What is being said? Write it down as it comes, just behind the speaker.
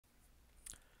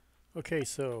Okay,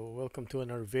 so welcome to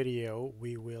another video.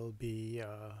 We will be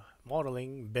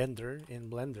modeling Bender in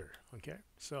Blender. Okay,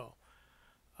 so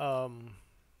um,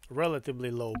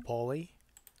 relatively low poly.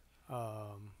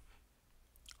 Um,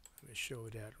 Let me show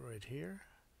that right here.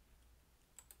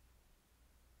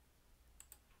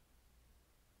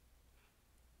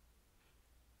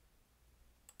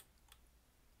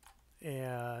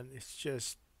 And it's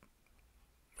just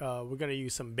we're gonna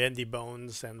use some bendy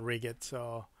bones and rig it.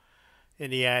 So in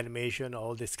the animation,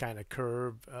 all this kind of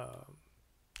curve,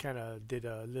 kind of did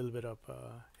a little bit of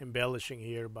embellishing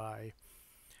here by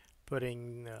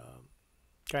putting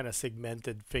kind of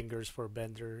segmented fingers for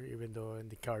Bender, even though in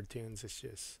the cartoons it's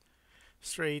just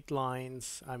straight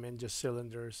lines. I mean, just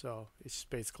cylinders, so it's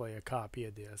basically a copy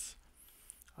of this.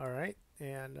 All right,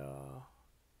 and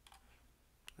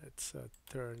let's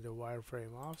turn the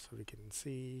wireframe off so we can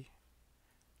see.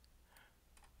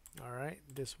 All right,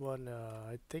 this one,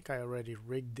 I think I already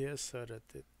rigged this so that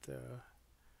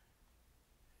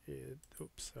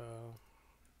oops,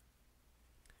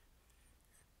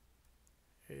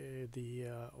 the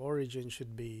origin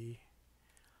should be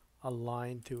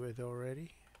aligned to it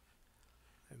already.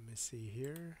 Let me see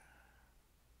here.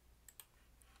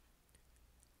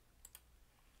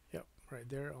 Yep, right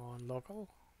there on local.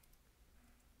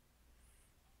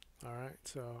 All right,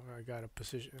 so I got a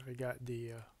position. I got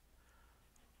the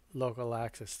local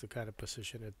access to kind of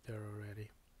position it there already,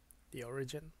 the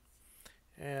origin.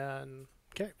 And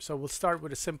okay, so we'll start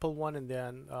with a simple one, and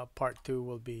then part two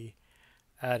will be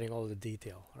adding all the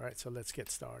detail. All right, so let's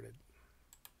get started.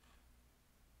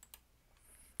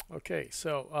 Okay,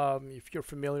 so if you're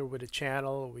familiar with the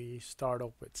channel, we start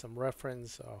off with some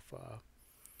reference of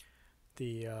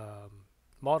the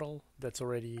model that's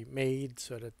already made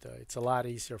so that it's a lot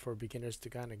easier for beginners to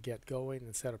kind of get going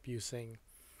instead of using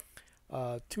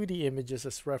 2D images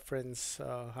as reference.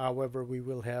 However, we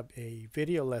will have a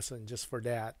video lesson just for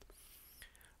that,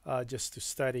 just to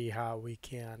study how we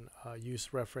can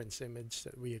use reference image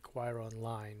that we acquire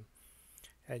online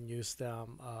and use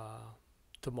them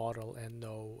to model and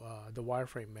know the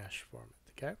wireframe mesh format.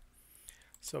 Okay,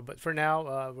 so but for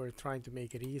now, we're trying to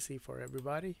make it easy for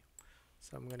everybody.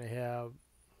 So I'm gonna have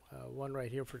one right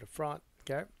here for the front.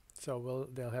 Okay, so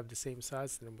they'll have the same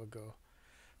size, and then we'll go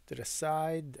to the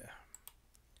side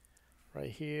right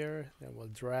here. Then we'll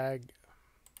drag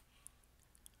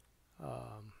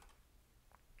um,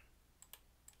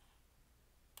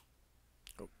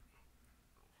 oh,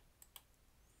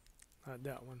 not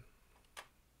that one,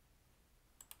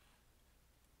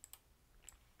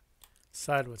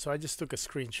 side one. So I just took a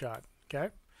screenshot.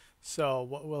 Okay, so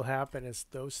what will happen is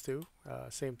those two,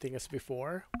 same thing as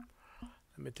before.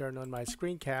 Let me turn on my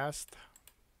screencast.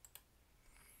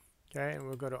 Okay, and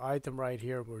we'll go to item right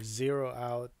here. We'll zero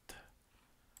out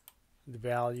the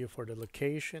value for the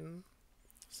location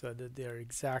so that they're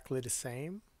exactly the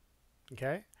same.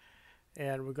 Okay,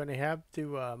 and we're going to have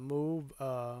to move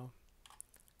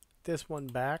this one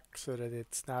back so that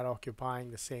it's not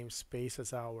occupying the same space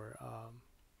as our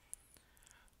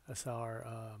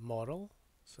model.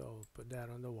 So put that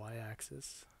on the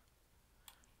y-axis.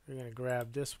 We're going to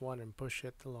grab this one and push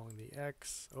it along the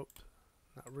x. Oops,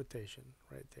 not rotation,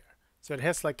 right there. So it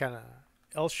has like kind of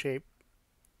L shape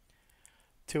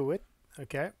to it.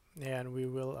 Okay, and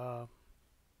we'll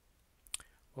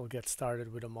get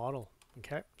started with a model.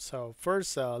 Okay, so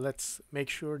first let's make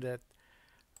sure that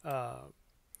uh,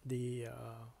 the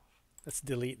let's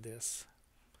delete this.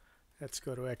 Let's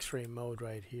go to X-ray mode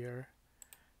right here,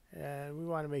 and we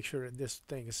want to make sure that this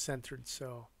thing is centered.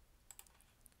 So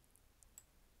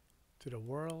to the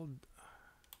world.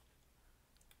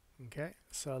 Okay,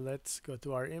 so let's go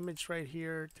to our image right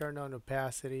here, turn on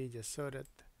opacity just so that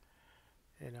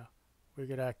we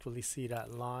could actually see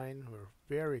that line. We're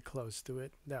very close to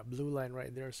it, that blue line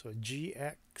right there. So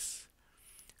GX,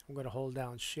 I'm going to hold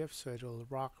down shift so it'll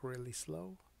rock really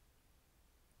slow.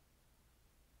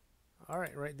 All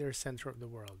right, right there, center of the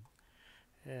world.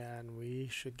 And we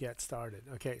should get started.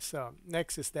 Okay, so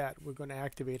next is that we're going to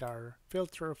activate our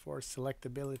filter for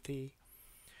selectability.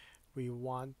 We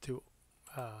want to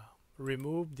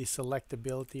remove the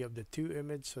selectability of the two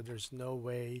images, so there's no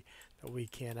way that we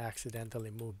can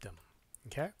accidentally move them.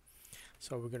 Okay,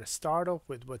 so we're going to start off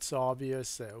with what's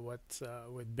obvious.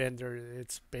 With Bender,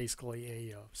 it's basically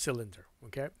a cylinder.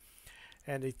 Okay,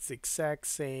 and it's exact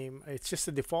same. It's just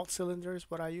the default cylinder is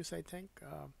what I use, I think.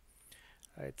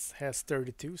 It has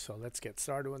 32, so let's get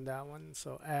started on that one.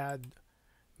 So add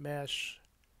mesh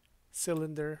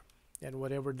cylinder, and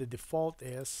whatever the default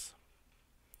is,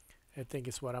 I think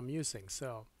is what I'm using.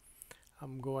 So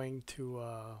I'm going to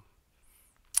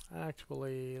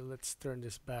actually, let's turn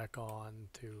this back on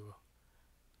to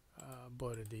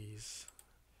both of these.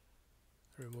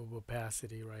 Remove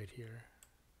opacity right here,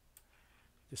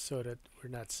 just so that we're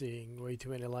not seeing way too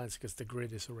many lines because the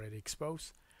grid is already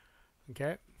exposed.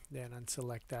 Okay, then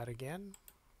unselect that again.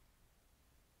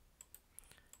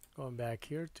 Going back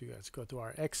here to, let's go to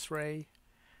our X-ray,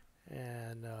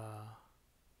 and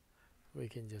we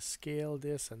can just scale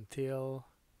this until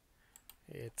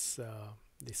it's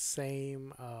the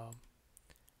same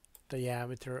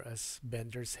diameter as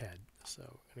Bender's head.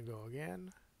 So I'm gonna go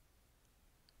again.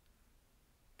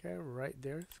 Okay, right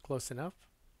there, it's close enough.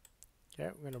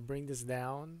 Okay, we're gonna bring this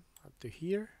down up to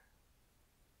here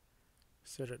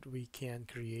so that we can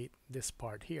create this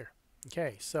part here.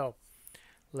 Okay, so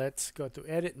let's go to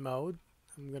edit mode.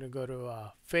 I'm gonna go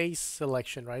to face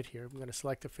selection right here. I'm gonna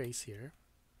select the face here.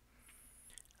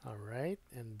 All right,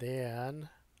 and then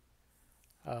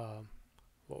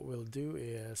what we'll do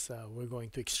is we're going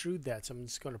to extrude that. So I'm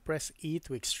just going to press E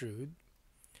to extrude.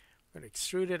 I'm going to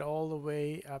extrude it all the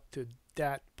way up to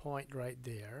that point right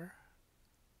there.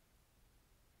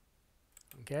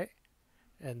 Okay,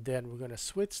 and then we're going to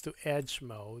switch to edge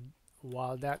mode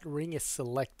while that ring is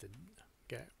selected.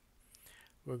 Okay,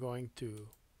 we're going to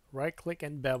right click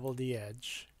and bevel the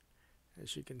edge.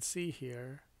 As you can see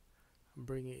here, I'm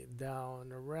bringing it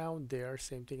down around there,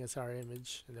 same thing as our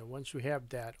image. And then once you have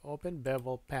that, open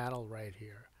bevel panel right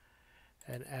here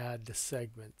and add the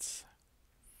segments.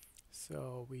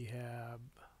 So we have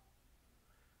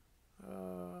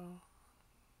okay,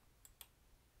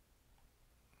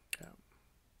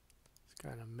 let's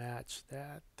kind of match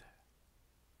that.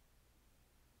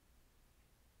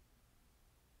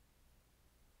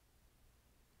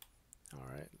 All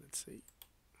right, let's see.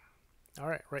 All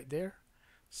right, right there.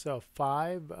 So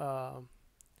 5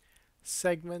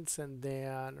 segments, and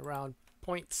then around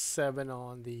 0.7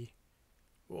 on the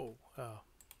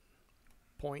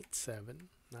 0.7,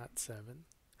 not 7.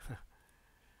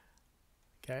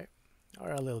 Okay,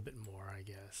 or a little bit more, I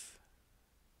guess.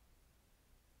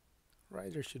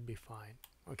 Right there should be fine.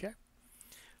 Okay,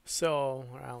 so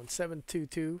around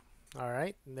 722. All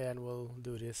right, and then we'll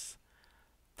do this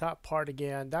top part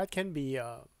again. That can be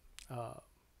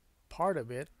part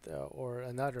of it or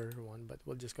another one, but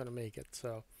we're just going to make it.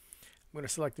 So I'm going to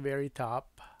select the very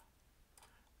top.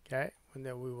 Okay, and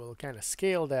then we will kind of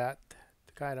scale that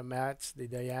to kind of match the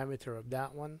diameter of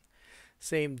that one.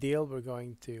 Same deal, we're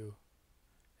going to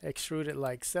extrude it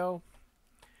like so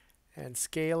and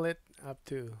scale it up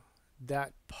to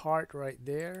that part right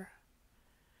there.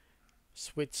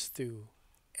 Switch to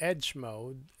edge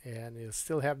mode, and you'll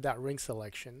still have that ring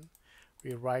selection.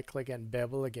 We right click and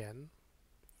bevel again.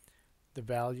 The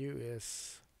value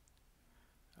is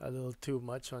a little too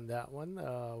much on that one.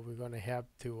 We're going to have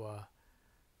to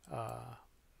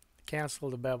cancel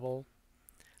the bevel.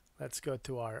 Let's go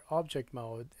to our object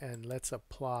mode and let's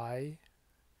apply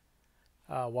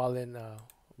while in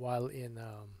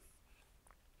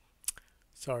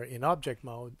object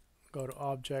mode. Go to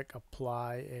object,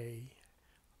 apply a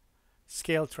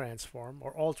scale transform,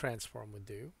 or all transform would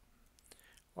do.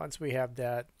 Once we have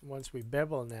that, once we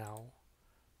bevel now,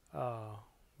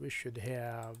 we should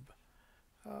have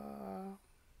a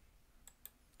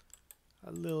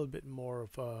little bit more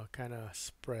of a kind of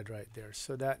spread right there.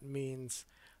 So that means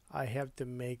I have to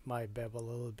make my bevel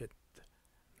a little bit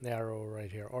narrow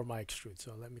right here, or my extrude.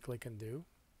 So let me click and do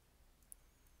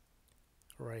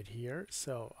right here.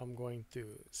 So I'm going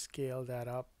to scale that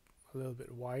up a little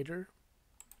bit wider,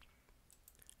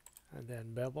 and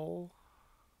then bevel.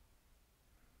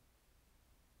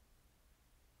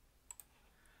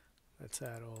 Let's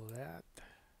add all that.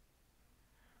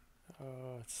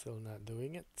 It's still not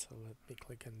doing it, so let me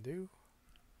click and do.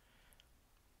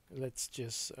 Let's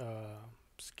just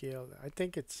scale. I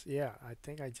think it's, yeah, I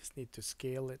think I just need to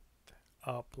scale it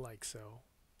up like so.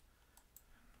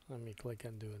 Let me click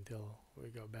and do until we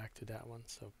go back to that one.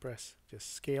 So press,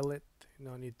 just scale it.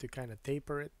 No need to kind of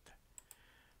taper it.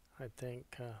 I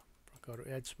think go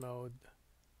to edge mode.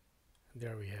 And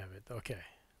there we have it. Okay,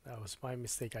 that was my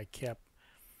mistake. I kept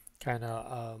kind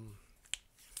of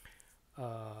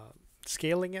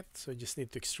scaling it, so you just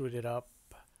need to extrude it up,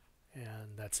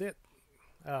 and that's it.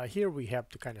 Here we have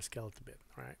to kind of scale it a bit.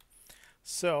 All right,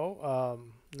 so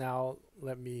now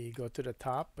let me go to the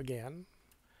top again,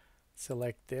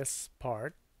 select this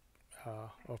part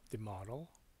of the model.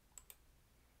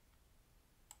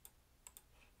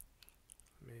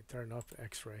 Let me turn off the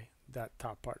X-ray, that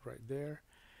top part right there,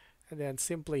 and then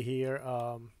simply here,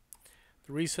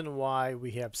 the reason why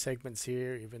we have segments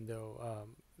here, even though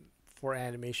for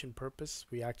animation purpose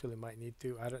we actually might need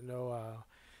to, I don't know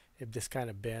if this kind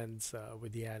of bends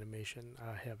with the animation.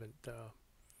 I haven't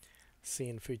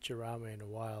seen Futurama in a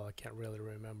while. I can't really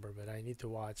remember, but I need to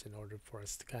watch in order for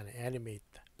us to kind of animate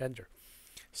Bender.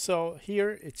 So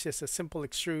here it's just a simple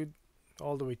extrude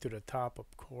all the way to the top,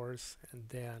 of course, and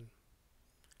then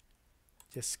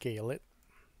just scale it.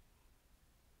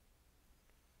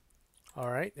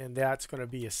 Alright, and that's going to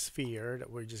be a sphere that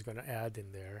we're just going to add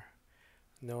in there.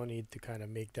 No need to kind of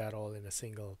make that all in a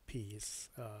single piece.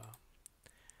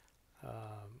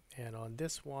 And on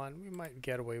this one, we might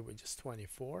get away with just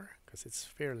 24 because it's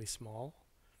fairly small,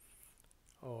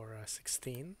 or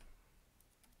 16.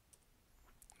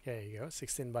 There you go,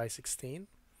 16 by 16.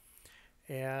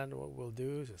 And what we'll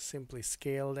do is simply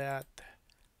scale that,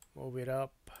 move it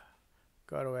up,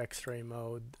 go to X-ray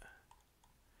mode,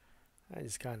 and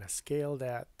just kind of scale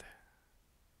that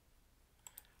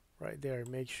right there.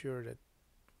 Make sure that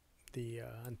the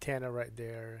antenna right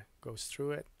there goes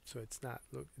through it, so it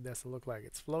doesn't look like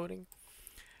it's floating.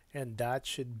 And that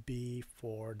should be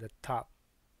for the top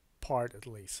part at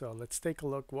least. So let's take a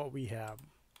look what we have.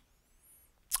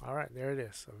 All right, there it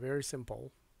is. So very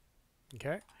simple.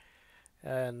 Okay.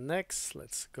 And next,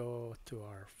 let's go to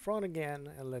our front again,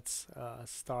 and let's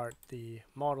start the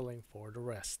modeling for the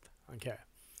rest. Okay.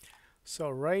 So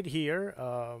right here,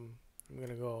 I'm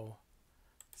gonna go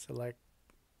select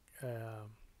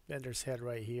Bender's head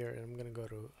right here, and I'm gonna go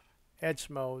to edge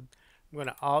mode. I'm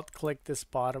gonna alt click this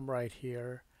bottom right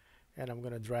here, and I'm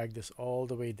gonna drag this all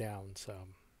the way down. So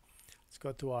let's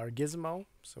go to our gizmo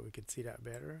so we can see that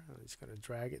better. I'm just gonna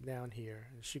drag it down here.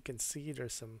 As you can see,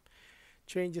 there's some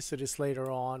changes to this later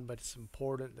on, but it's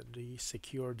important that we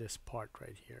secure this part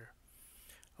right here.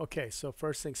 Okay, so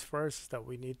first things first is that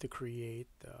we need to create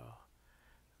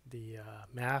the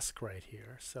mask right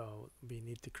here. So we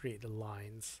need to create the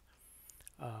lines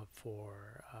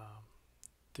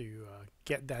to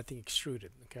get that thing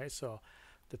extruded. Okay, so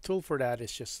the tool for that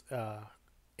is just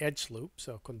edge loop.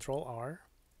 So Control R.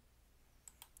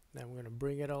 Then we're going to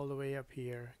bring it all the way up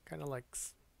here, kind of like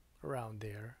around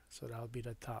there. So that'll be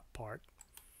the top part.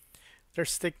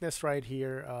 There's thickness right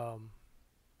here.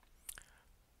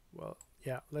 Well,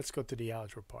 yeah, let's go to the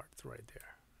outer part right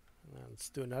there. Let's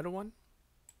do another one.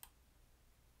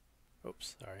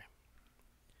 Oops, sorry.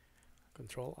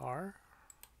 Control R.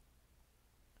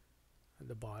 At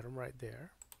the bottom right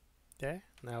there. Okay,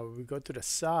 now we go to the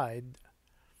side.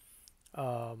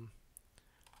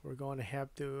 We're going to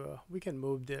have to, we can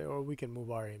move there, or we can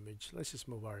move our image. Let's just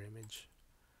move our image.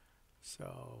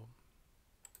 So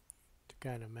to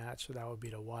kind of match, so that would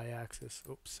be the y-axis.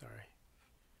 Oops, sorry.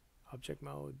 Object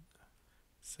mode.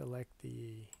 Select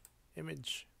the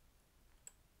image.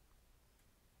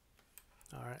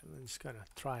 Alright, I'm just going to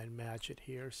try and match it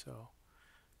here. So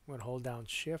I'm going to hold down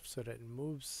shift so that it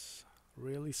moves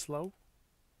really slow.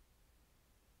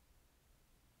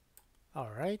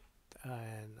 Alright,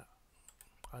 and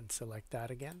unselect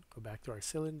that again. Go back to our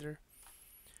cylinder.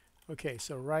 Okay,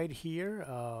 so right here,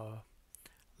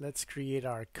 let's create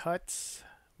our cuts.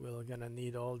 We're going to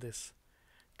need all this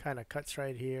kind of cuts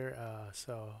right here.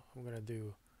 So I'm going to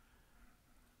do,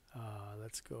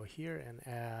 let's go here and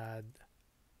add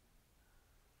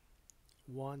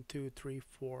 1, 2, 3,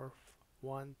 4,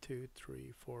 1, 2,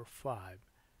 3, 4, 5.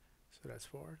 So that's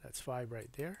 4, that's 5 right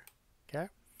there. Okay,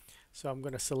 so I'm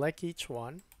going to select each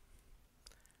one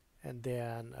and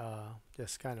then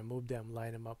just kind of move them,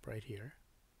 line them up right here.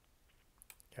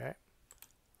 Okay,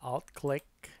 alt click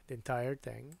the entire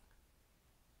thing.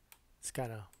 It's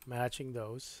kind of matching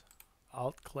those.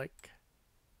 Alt click,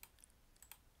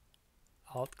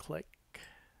 alt click,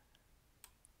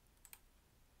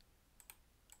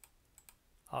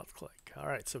 alt click. All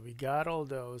right, so we got all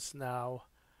those. Now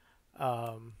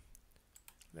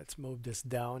let's move this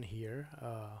down here.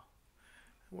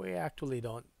 We actually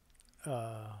don't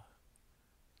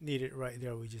need it right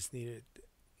there. We just need it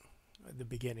at the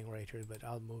beginning right here, but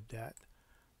I'll move that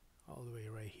all the way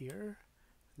right here.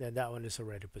 Then that one is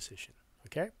already positioned.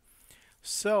 Okay,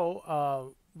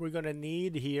 so we're gonna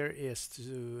need here is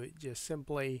to just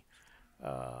simply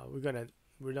we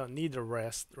don't need the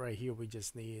rest right here. We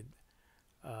just need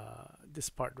this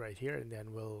part right here, and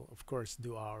then we'll of course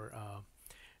do our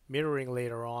mirroring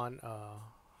later on,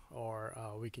 or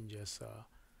we can just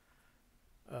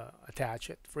attach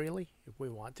it freely if we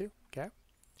want to. Okay,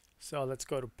 so let's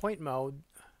go to point mode,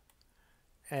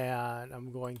 and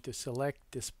I'm going to select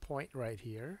this point right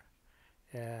here,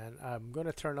 and I'm going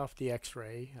to turn off the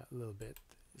X-ray a little bit.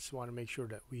 Just want to make sure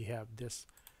that we have this,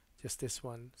 just this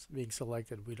one being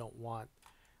selected. We don't want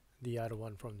the other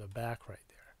one from the back right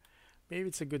there. Maybe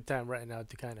it's a good time right now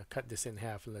to kind of cut this in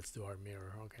half, and let's do our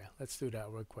mirror. Okay, let's do that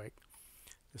real quick,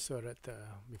 just so that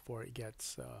before it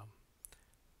gets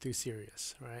too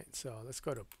serious, right? So let's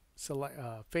go to select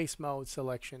face mode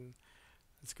selection.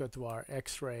 Let's go to our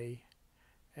X-ray,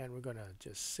 and we're gonna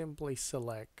just simply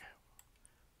select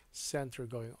center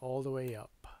going all the way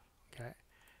up. Okay,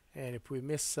 and if we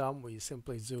miss some, we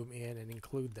simply zoom in and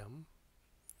include them.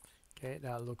 Okay,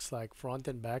 that looks like front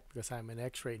and back because I'm in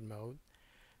X-ray mode.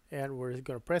 And we're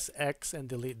going to press X and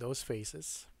delete those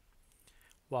faces.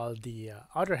 While the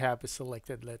other half is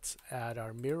selected, let's add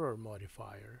our mirror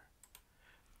modifier.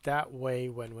 That way,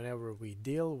 whenever we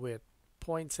deal with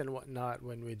points and whatnot,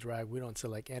 when we drag, we don't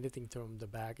select anything from the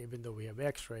back, even though we have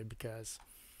X-ray, because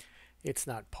it's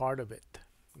not part of it.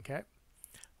 Okay.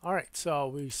 All right. So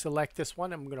we select this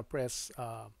one. I'm going to press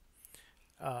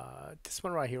this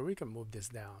one right here. We can move this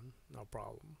down, no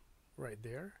problem. Right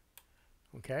there.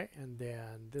 Okay, and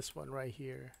then this one right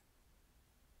here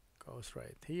goes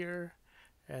right here,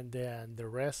 and then the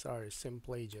rest are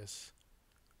simply just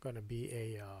gonna be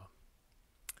a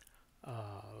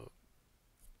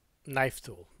knife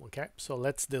tool. Okay, so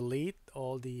let's delete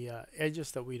all the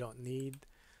edges that we don't need.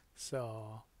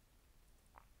 So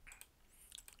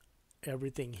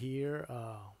everything here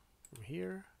from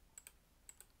here.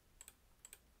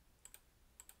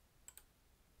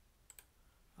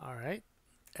 All right.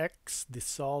 X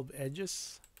dissolve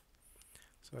edges,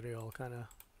 so they all kind of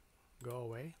go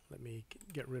away. Let me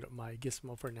get rid of my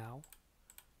gizmo for now.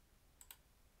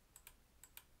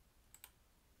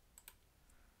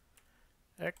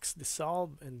 X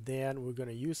dissolve, and then we're going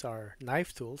to use our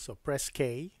knife tool. So press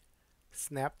K,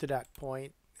 snap to that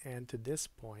point and to this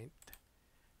point,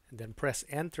 and then press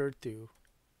enter to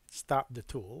stop the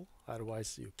tool,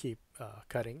 otherwise you keep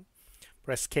cutting.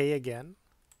 Press K again,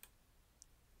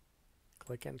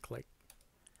 click and click,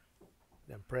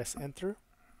 then press enter,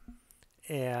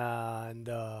 and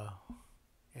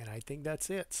I think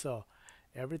that's it. So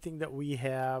everything that we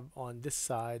have on this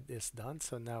side is done.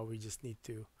 So now we just need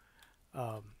to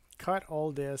cut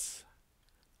all this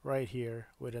right here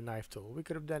with a knife tool. We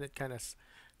could have done it kind of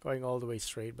going all the way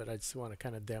straight, but I just want to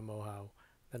kind of demo how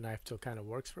the knife tool kind of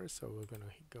works first. So we're going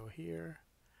to go here,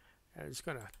 and I'm just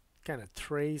going to kind of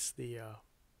trace the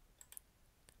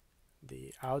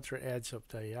outer edge of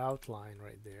the outline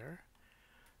right there,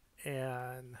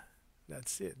 and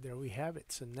that's it. There we have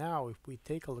it. So now if we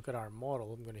take a look at our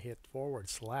model, I'm going to hit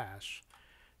 /.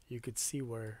 You could see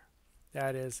where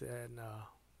that is, and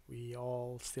we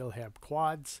all still have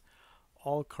quads,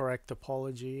 all correct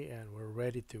topology, and we're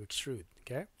ready to extrude.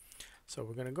 Okay, so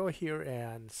we're going to go here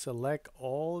and select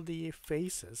all the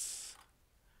faces.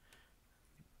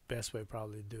 Best way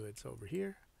probably to do it's over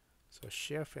here. So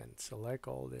shift and select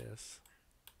all this.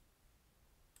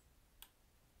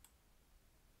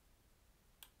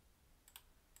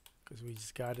 Because we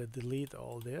just got to delete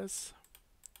all this.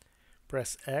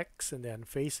 Press X and then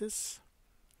faces.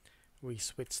 We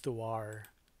switch to our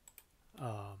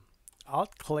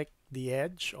alt click the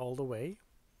edge all the way.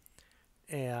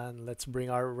 And let's bring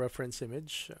our reference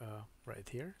image right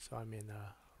here. So I'm in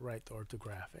right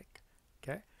orthographic.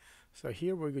 Okay. So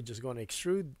here we're just going to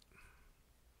extrude.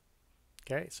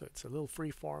 Okay, so it's a little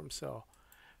free form. So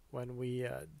when we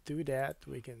do that,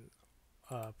 we can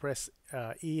press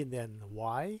E and then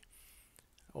Y,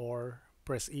 or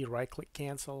press E, right click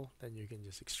cancel, then you can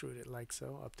just extrude it like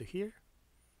so up to here.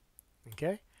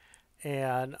 Okay,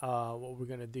 and what we're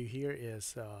going to do here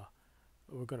is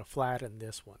we're going to flatten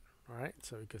this one. All right,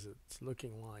 so because it's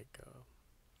looking like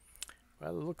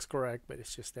well, it looks correct, but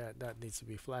it's just that needs to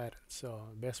be flattened. So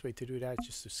the best way to do that is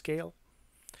just to scale.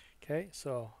 Okay,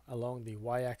 so along the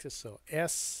y-axis, so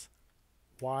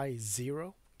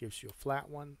SY0 gives you a flat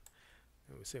one,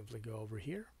 and we simply go over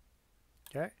here.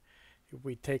 Okay, if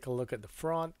we take a look at the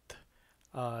front,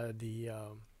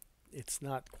 it's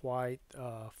not quite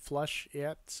flush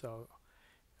yet, so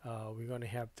we're going to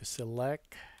have to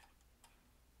select,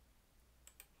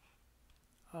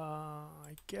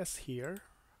 I guess here,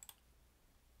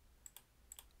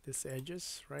 this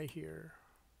edges right here,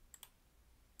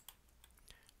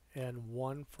 and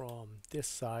one from this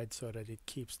side so that it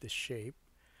keeps the shape.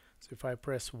 So if I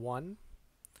press 1,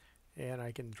 and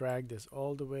I can drag this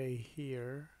all the way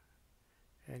here,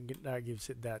 and that gives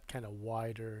it that kind of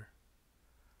wider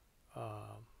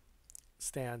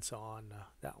stance on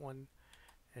that one.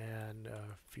 And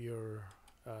if you're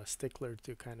a stickler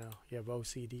to kind of, you have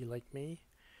OCD like me,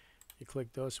 you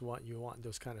click those, you want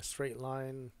those kind of straight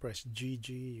line, press GG,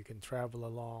 you can travel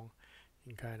along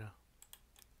and kind of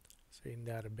straighten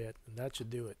that a bit, and that should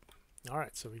do it. All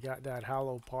right, so we got that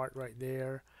hollow part right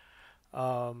there.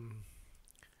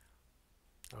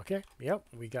 Okay, yep,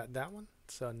 we got that one.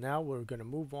 So now we're going to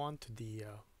move on to the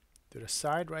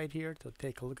side right here to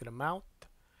take a look at the mount.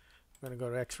 I'm going to go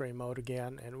to X-ray mode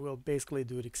again, and we'll basically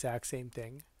do the exact same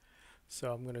thing.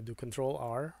 So I'm going to do Control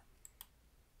R.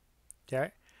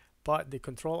 Okay, but the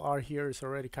Control R here is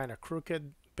already kind of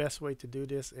crooked. Best way to do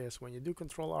this is when you do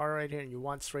Control R right here and you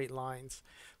want straight lines,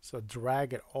 so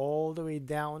drag it all the way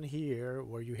down here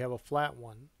where you have a flat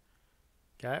one.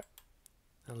 Okay,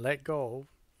 and let go,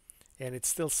 and it's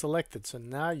still selected. So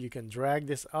now you can drag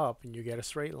this up and you get a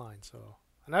straight line. So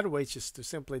another way is just to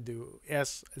simply do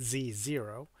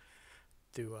SZ0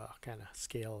 to kind of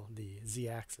scale the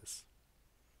Z-axis.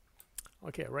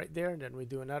 Okay, right there. Then we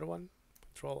do another one.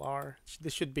 Control R.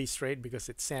 This should be straight because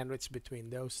it's sandwiched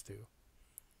between those two.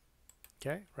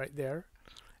 Okay, right there.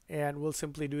 And we'll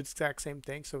simply do the exact same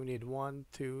thing. So we need 1,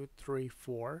 2, 3,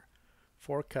 4.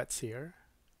 4 cuts here.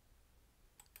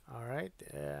 All right,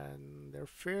 and they're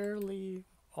fairly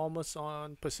almost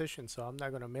on position, so I'm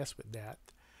not going to mess with that.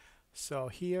 So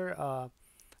here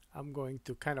I'm going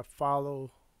to kind of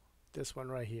follow this one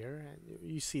right here.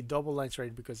 And you see double lines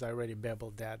right because I already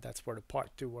beveled that. That's for the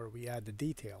part 2 where we add the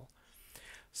detail.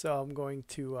 So I'm going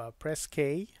to press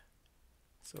K.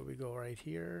 So we go right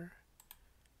here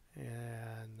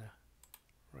and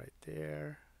right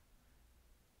there.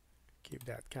 Keep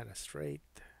that kind of straight.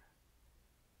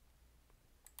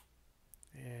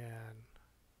 And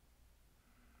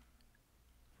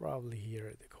probably here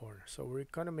at the corner. So we're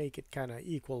going to make it kind of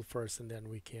equal first, and then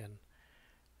we can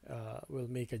we'll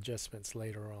make adjustments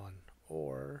later on.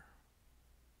 Or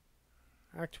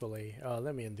actually,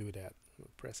 let me undo that.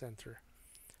 Press enter.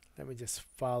 Let me just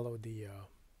follow the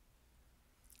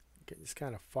just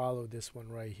kind of follow this one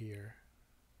right here,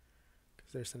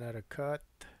 because there's another cut,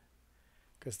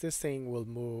 because this thing will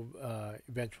move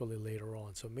eventually later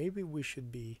on. So maybe we should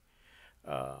be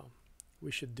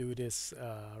we should do this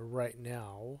right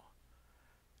now,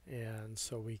 and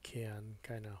so we can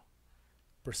kind of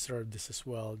preserve this as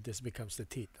well. This becomes the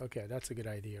teeth. Okay, that's a good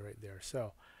idea right there.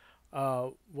 So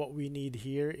what we need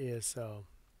here is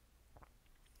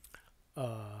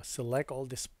select all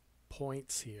these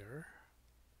points here.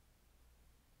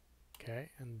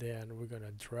 Okay, and then we're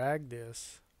gonna drag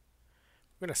this.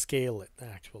 We're gonna scale it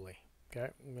actually.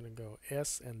 Okay, I'm gonna go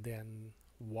S and then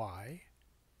Y.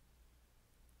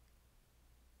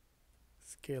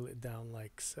 Scale it down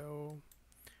like so.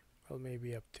 Well,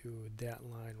 maybe up to that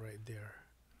line right there.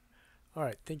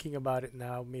 Alright, thinking about it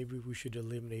now, maybe we should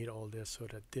eliminate all this so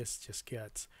that this just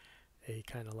gets a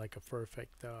kind of like a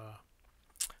perfect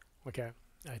okay,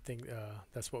 I think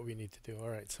that's what we need to do.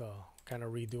 Alright, so kind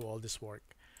of redo all this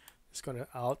work. Just gonna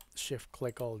Alt Shift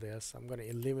click all this. I'm gonna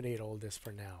eliminate all this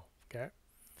for now. Okay,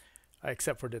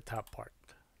 except for the top part.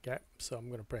 Okay, so I'm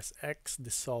gonna press X,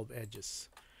 dissolve edges.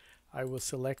 I will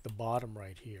select the bottom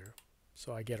right here,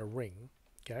 so I get a ring.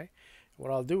 Okay,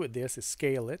 what I'll do with this is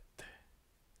scale it.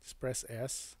 Just press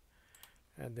S,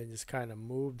 and then just kind of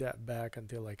move that back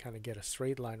until I kind of get a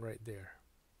straight line right there.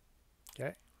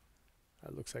 Okay,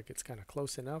 that looks like it's kind of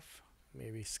close enough.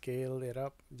 Maybe scale it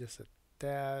up just a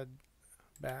tad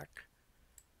back.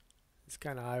 Just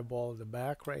kind of eyeball the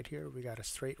back right here. We got a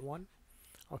straight one.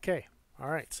 Okay,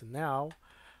 all right, so now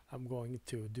I'm going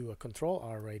to do a Control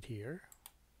R right here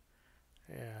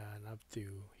and up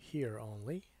to here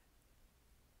only.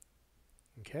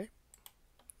 Okay,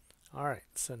 all right,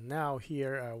 so now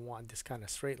here I want this kind of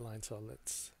straight line, so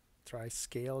let's try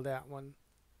scale that one,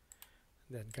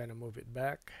 then kind of move it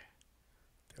back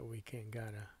so we can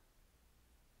kind of,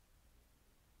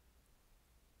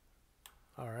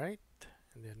 all right,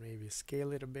 and then maybe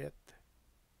scale it a bit,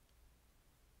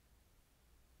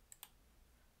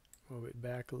 move it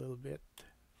back a little bit.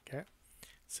 Okay,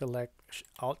 select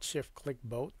Alt Shift click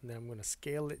both, and then I'm going to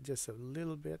scale it just a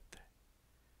little bit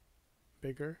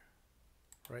bigger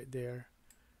right there.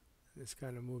 Just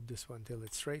kind of move this one till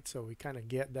it's straight, so we kind of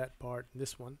get that part,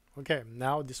 this one. Okay,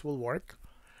 now this will work.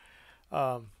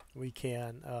 We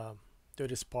can do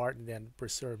this part and then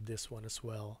preserve this one as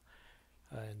well,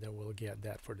 and then we'll get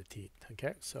that for the teeth.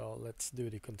 Okay, so let's do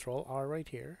the Control R right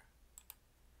here.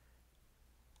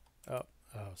 Oh,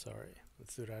 sorry,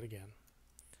 let's do that again.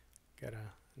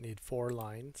 Gotta need 4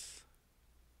 lines.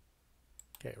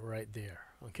 Okay, right there.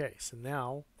 Okay, so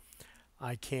now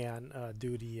I can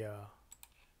do the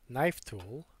knife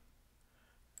tool.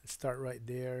 Start right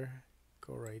there,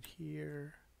 go right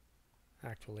here.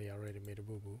 Actually, I already made a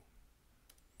boo-boo.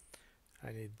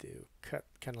 I need to cut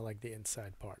kind of like the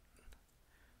inside part.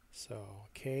 So,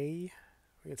 okay,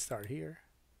 we can start here.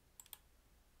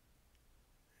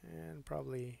 And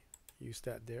probably use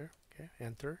that there. Okay,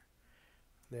 enter.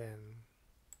 Then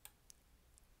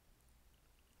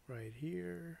right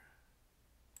here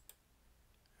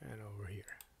and over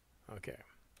here. Okay.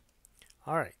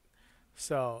 All right.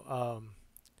 So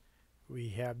we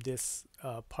have this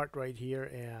part right here,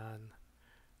 and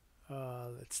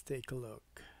Let's take a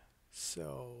look.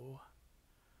 So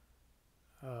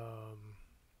um,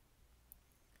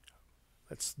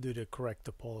 let's do the correct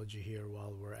topology here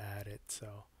while we're at it.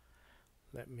 So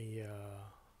let me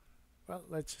well,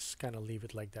 let's just kind of leave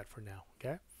it like that for now.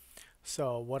 Okay,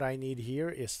 so what I need here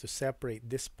is to separate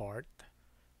this part.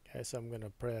 Okay, so I'm gonna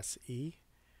press E,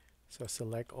 so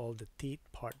select all the teeth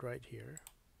part right here.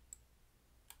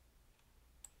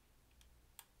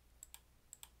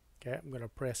 Okay, I'm gonna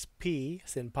press P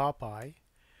as in Popeye,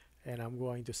 and I'm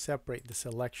going to separate the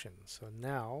selection. So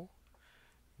now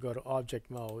go to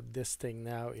object mode. This thing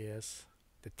now is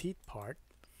the teeth part,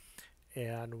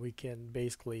 and we can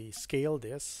basically scale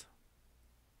this.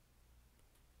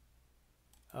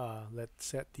 Let's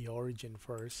set the origin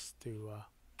first to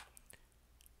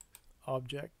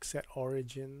object, set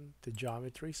origin to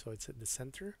geometry, so it's at the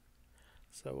center.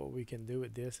 So what we can do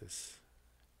with this is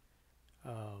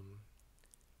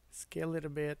scale it a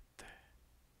bit,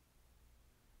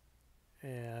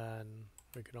 and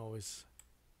we can always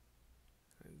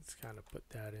just kind of put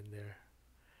that in there.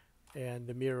 And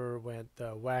the mirror went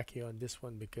wacky on this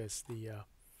one because the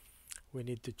we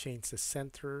need to change the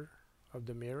center of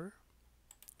the mirror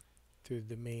to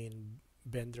the main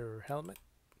bender helmet,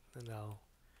 and I'll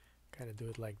kind of do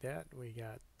it like that. We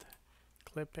got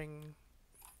clipping,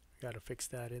 we got to fix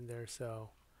that in there. So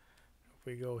if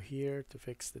we go here to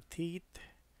fix the teeth,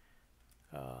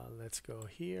 let's go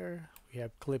here. We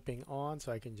have clipping on,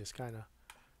 so I can just kind of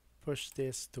push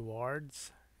this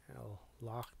towards. I'll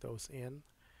lock those in.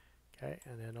 Okay,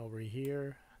 and then over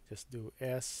here, just do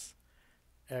S,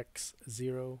 X,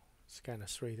 0. Just kind of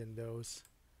straighten those.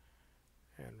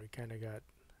 And we kind of got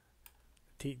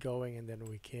the teeth going, and then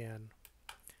we can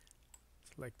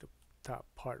select the top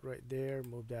part right there,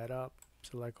 move that up,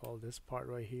 select all this part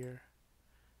right here,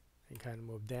 and kind of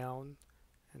move down,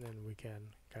 and then we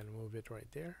can kind of move it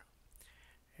right there.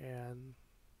 And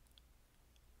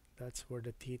that's where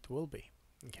the teeth will be.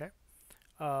 Okay,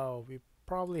 we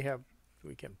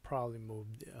can probably move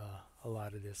a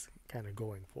lot of this kind of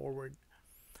going forward.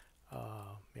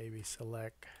 Maybe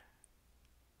select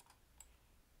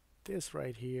this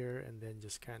right here, and then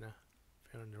just kind of,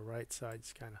 if you're on the right side,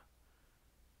 just kind of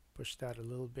push that a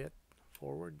little bit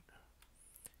forward,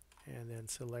 and then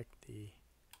select the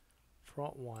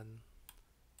front one.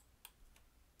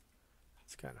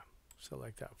 Let's kind of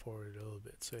select that forward a little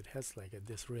bit, so it has like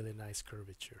this really nice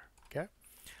curvature. Okay,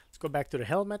 let's go back to the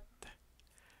helmet,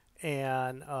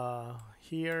 and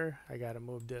here I gotta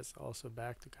move this also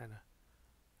back to kind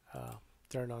of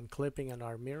turn on clipping on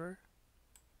our mirror.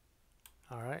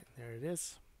 All right, there it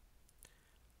is.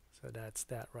 So that's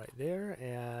that right there.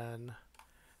 And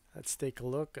let's take a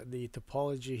look at the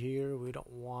topology here. We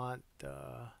don't want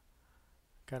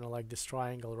kind of like this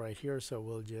triangle right here, so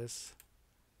we'll just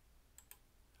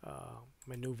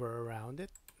maneuver around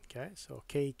it. Okay, so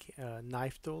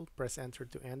knife tool, press enter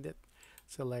to end it.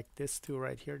 Select this two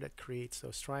right here that creates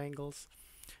those triangles,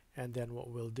 and then what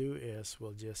we'll do is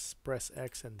we'll just press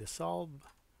X and dissolve,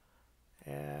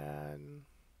 and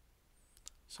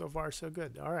so far so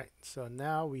good. All right, so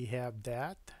now we have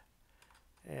that,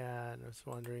 and I was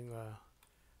wondering,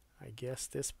 I guess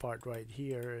this part right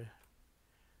here,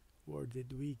 where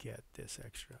did we get this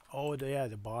extra? Oh, yeah,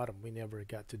 the bottom. We never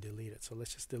got to delete it, so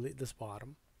let's just delete this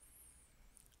bottom.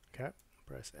 Okay,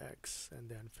 press X and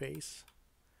then face,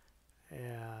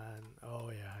 and oh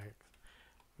yeah,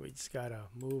 we just gotta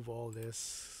move all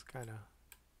this kind of.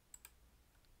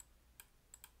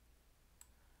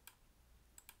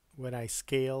 When I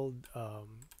scaled,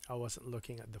 I wasn't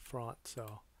looking at the front,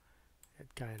 so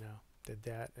it kind of did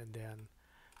that. And then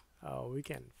we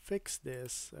can fix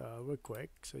this real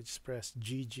quick. So just press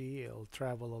GG, it'll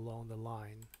travel along the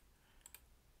line.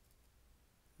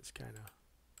 Just kind of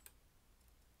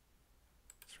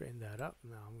straighten that up.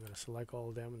 Now I'm going to select all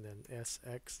of them, and then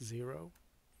SX0.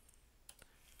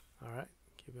 All right,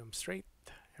 keep them straight.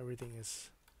 Everything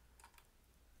is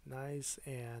nice,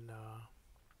 and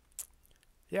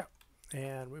yeah,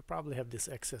 and we probably have this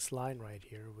excess line right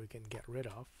here we can get rid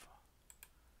of.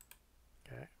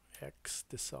 Okay, X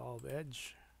dissolve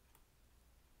edge.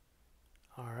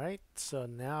 All right, so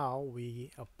now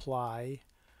we apply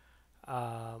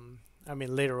I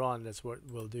mean, later on, that's what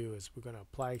we'll do, is we're going to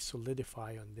apply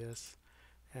solidify on this,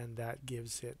 and that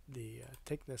gives it the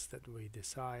thickness that we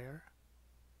desire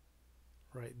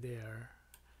right there.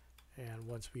 And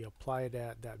once we apply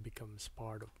that, that becomes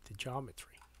part of the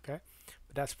geometry. Okay,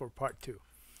 but that's for part 2.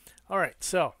 All right,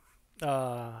 so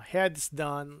head's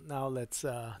done. Now let's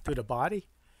do the body.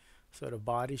 So the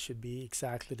body should be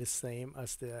exactly the same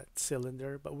as the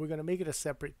cylinder, but we're going to make it a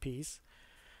separate piece.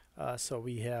 so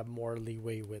we have more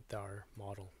leeway with our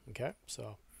model. Okay,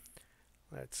 so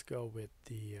let's go with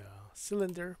the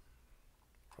cylinder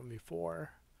from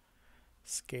before,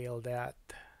 scale that.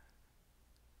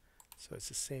 So it's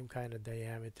the same kind of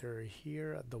diameter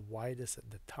here, at the widest at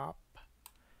the top.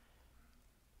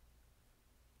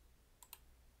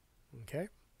 Okay,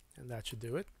 and that should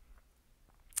do it.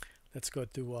 Let's go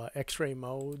to X-ray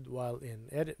mode. While in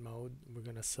edit mode, we're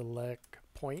going to select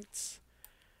points.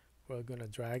 We're going to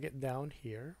drag it down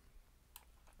here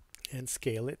and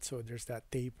scale it so there's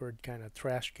that tapered kind of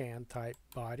trash can type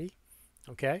body.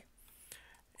 Okay,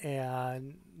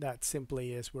 and that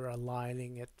simply is we're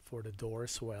aligning it for the door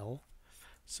as well.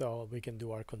 So we can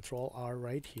do our Control R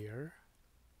right here,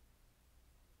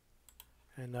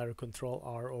 and another Control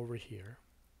R over here.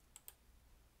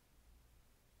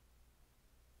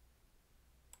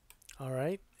 All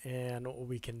right, and what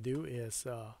we can do is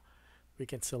we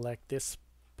can select this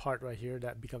part right here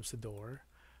that becomes the door,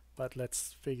 but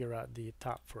let's figure out the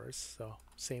top first. So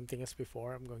same thing as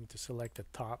before, I'm going to select the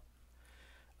top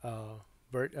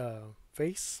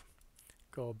face,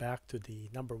 go back to the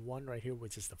number 1 right here,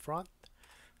 which is the front.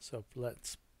 So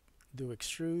let's do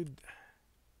extrude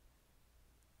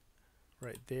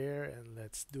right there, and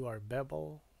let's do our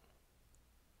bevel.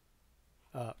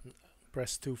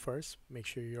 Press 2 first. Make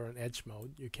sure you're on edge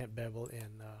mode. You can't bevel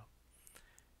in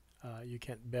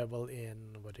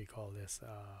what do you call this,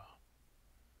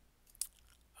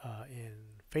 in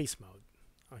face mode.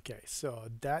 Okay, so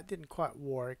that didn't quite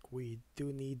work. We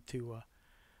do need to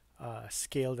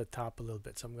scale the top a little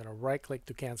bit. So I'm going to right click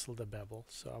to cancel the bevel.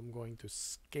 So I'm going to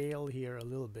scale here a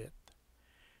little bit,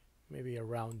 maybe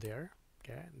around there.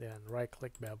 Okay, and then right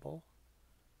click bevel.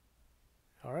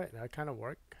 All right, that kind of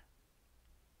worked.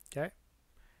 Okay,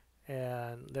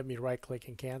 and let me right click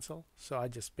and cancel. So I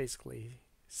just basically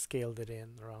scaled it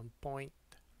in around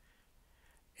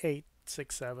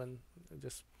 0.867.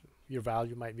 Just your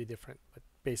value might be different, but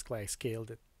basically I scaled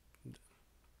it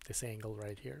this angle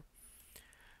right here.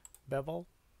 Bevel.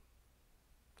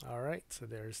 All right, so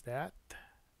there's that.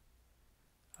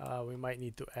 We might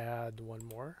need to add one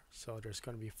more, so there's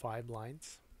going to be 5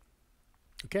 lines.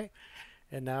 Okay,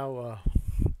 and now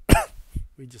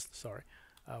we just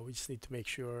need to make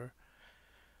sure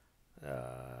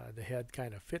the head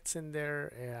kind of fits in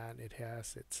there and it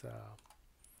has its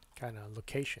kind of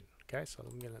location. Okay, so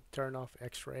I'm going to turn off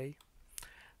X-ray.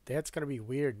 The head's going to be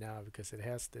weird now because it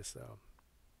has this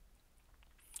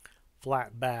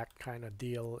flat back kind of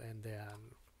deal, and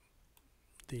then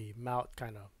the mouth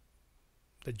kind of,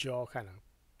 the jaw kind of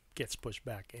gets pushed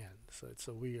back in. So it's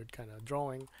a weird kind of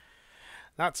drawing.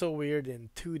 Not so weird in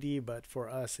 2D, but for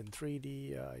us in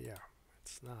 3D, yeah,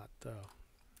 it's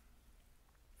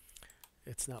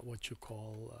not what you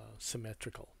call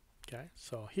symmetrical. Okay,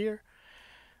 so here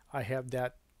I have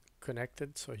that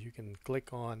connected, so you can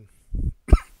click on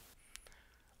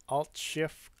Alt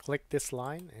Shift, click this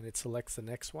line, and it selects the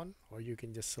next one, or you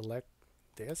can just select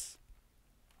this.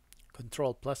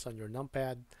 Control plus on your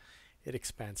numpad, it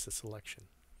expands the selection.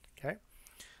 Okay,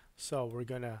 so we're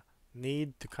gonna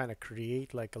need to kind of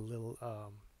create like a little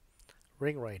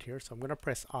ring right here. So I'm gonna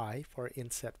press I for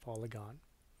inset polygon.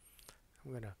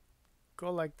 I'm gonna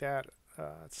go like that.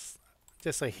 It's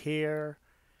just a hair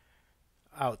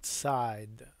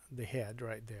outside the head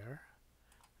right there,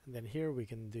 and then here we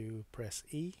can do press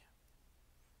E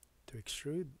to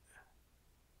extrude.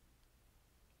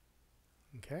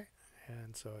 Okay,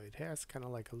 and so it has kind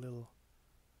of like a little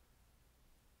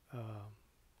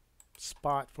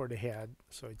spot for the head,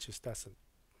 so it just doesn't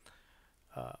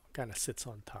kind of sits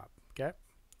on top. Okay,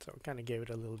 so kind of gave it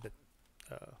a little bit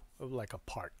of like a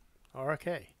part.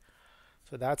 Okay,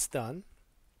 so that's done.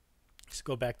 Let's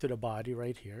go back to the body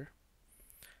right here.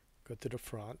 Go to the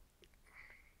front.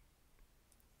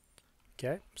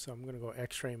 Okay, so I'm gonna go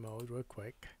X-ray mode real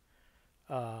quick,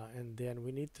 and then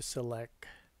we need to select.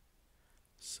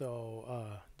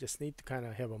 So just need to kind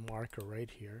of have a marker right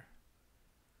here.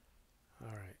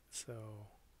 All right, so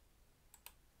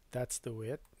that's the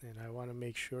width, and I want to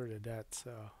make sure that that's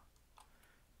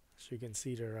as you can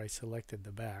see there, I selected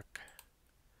the back.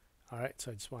 All right,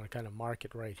 so I just want to kind of mark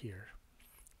it right here.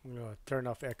 I'm going to turn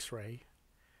off X-ray,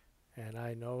 and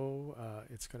I know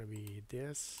it's going to be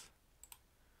this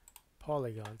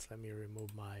polygons. Let me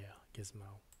remove my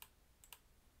gizmo.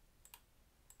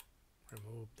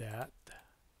 Remove that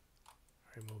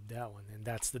one, and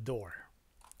that's the door.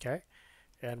 Okay,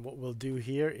 and what we'll do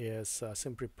here is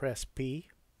simply press P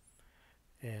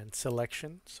and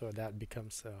selection, so that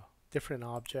becomes a different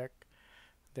object.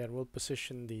 Then we'll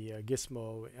position the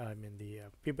gizmo, the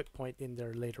pivot point in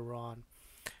there later on,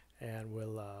 and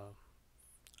we'll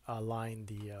align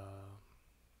the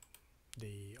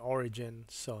the origin,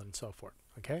 so on and so forth.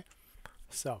 Okay,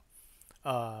 so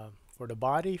for the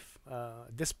body,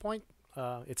 at this point,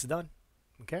 it's done.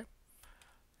 Okay,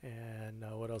 and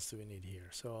what else do we need here?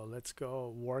 So let's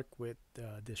go work with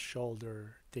this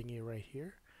shoulder thingy right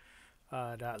here.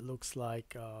 That looks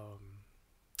like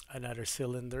another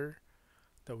cylinder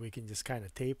that we can just kind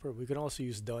of taper. We can also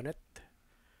use donut,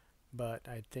 but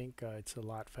I think it's a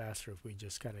lot faster if we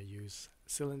just kind of use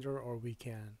cylinder, or we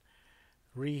can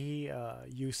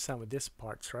use some of these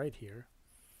parts right here.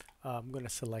 I'm going to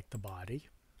select the body,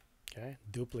 okay,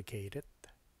 duplicate it,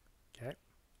 okay,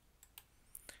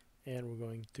 and we're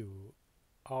going to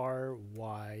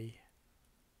RY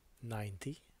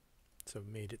 90, so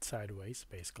made it sideways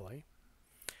basically.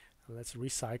 And let's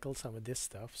recycle some of this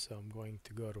stuff. So I'm going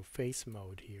to go to face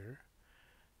mode here.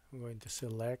 I'm going to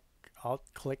select,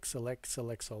 alt click, selects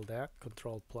all that,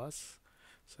 control plus.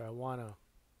 So I want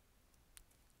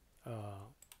to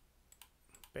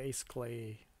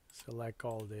basically select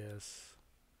all this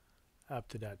up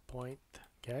to that point,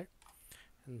 okay,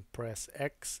 and press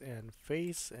X and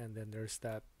face, and then there's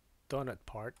that donut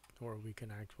part where we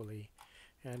can actually,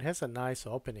 and it has a nice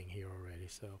opening here already,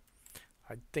 so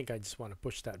I think I just want to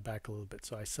push that back a little bit.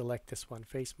 So I select this one,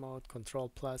 face mode,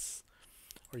 control plus,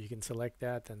 or you can select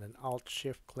that and then alt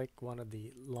shift click one of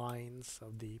the lines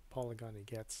of the polygon. It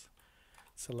gets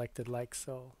selected like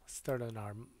so. Let's start on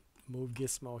our move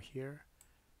gizmo here.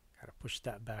 Gotta push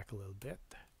that back a little bit.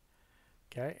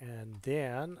 Okay, and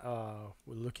then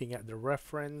we're looking at the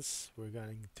reference. We're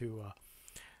going to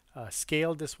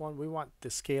scale this one. We want to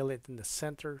scale it in the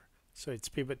center, so its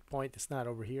pivot point is not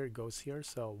over here, it goes here.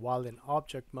 So while in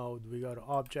object mode, we go to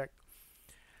object,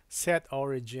 set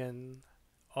origin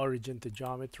to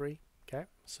geometry. Okay,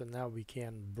 so now we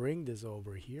can bring this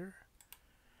over here,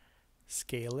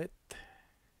 scale it.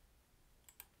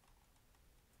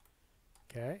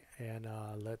 Okay, and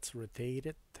let's rotate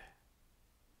it.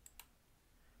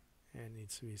 And it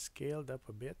needs to be scaled up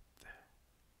a bit.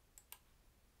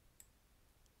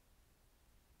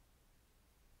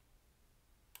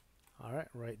 All right,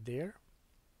 right there.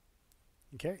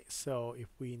 Okay, so if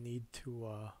we need to,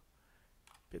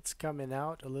 it's coming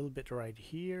out a little bit right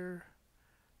here.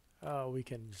 We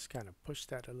can just kind of push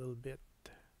that a little bit.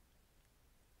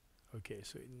 Okay,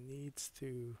 so it needs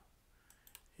to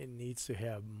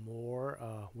have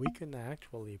more. We can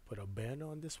actually put a bend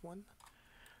on this one.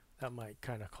 That might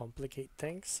kind of complicate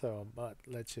things. So, but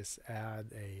let's just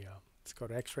add a. Let's go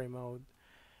to X-ray mode.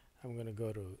 I'm going to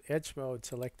go to edge mode.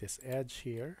 Select this edge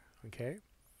here. Okay,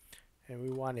 and we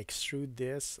want to extrude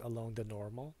this along the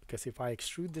normal, because if I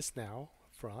extrude this now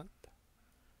front,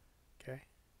 okay,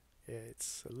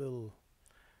 it's a little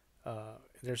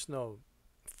there's no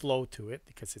flow to it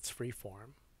because it's free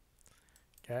form.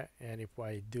 Okay, and if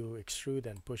I do extrude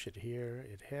and push it here,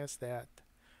 it has that.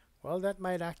 Well, that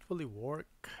might actually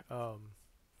work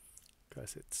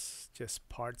because it's just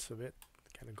parts of it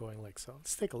kind of going like so.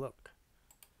 Let's take a look.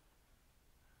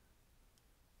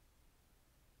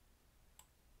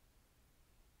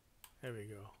 There we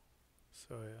go.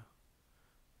 So yeah,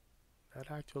 that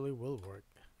actually will work.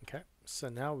 Okay, so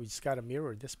now we just got to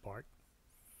mirror this part.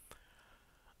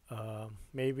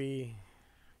 Maybe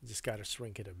just got to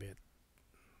shrink it a bit.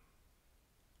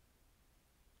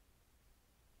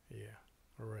 Yeah,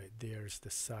 all right, there's the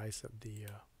size of the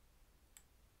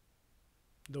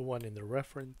one in the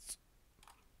reference.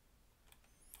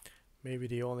 Maybe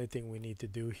the only thing we need to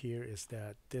do here is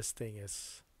that this thing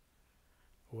is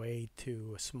way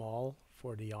too small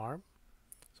for the arm.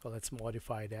 So let's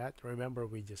modify that. Remember,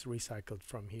 we just recycled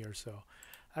from here, so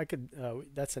I could,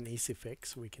 that's an easy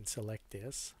fix. We can select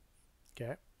this,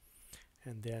 okay,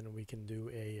 and then we can do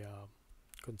a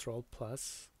control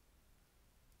plus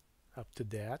up to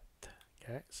that.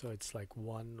 Okay, so it's like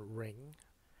one ring.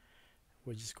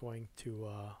 We're just going to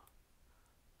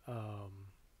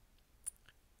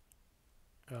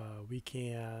we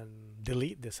can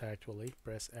delete this actually.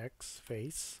 Press X,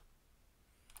 face,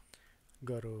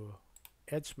 go to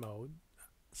edge mode,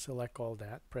 select all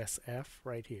that, press F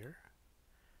right here.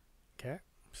 Okay,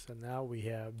 so now we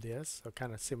have this, so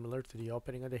kind of similar to the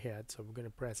opening of the head. So we're going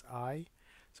to press I,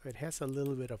 so it has a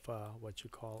little bit of what you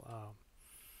call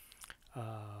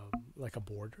like a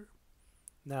border.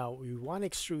 Now we want to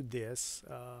extrude this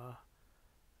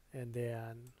and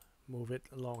then move it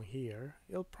along here.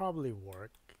 It'll probably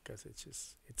work because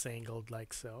it's angled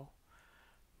like so.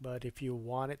 But if you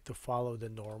want it to follow the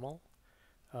normal,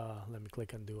 let me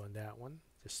click undo on that one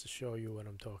just to show you what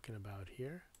I'm talking about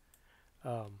here.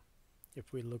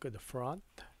 If we look at the front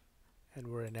and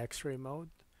we're in X-ray mode,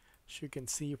 as you can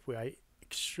see, if I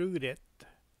extrude it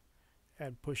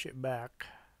and push it back,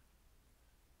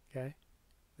 Okay,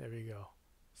 there we go.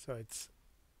 So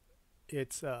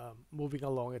it's moving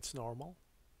along its normal.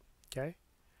 Okay,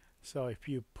 so if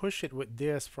you push it with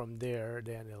this from there,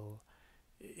 then it'll,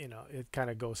 it kind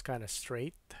of goes kind of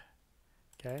straight.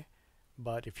 Okay,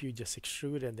 but if you just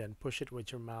extrude and then push it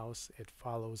with your mouse, it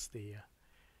follows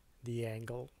the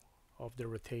angle of the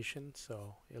rotation,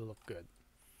 so it'll look good.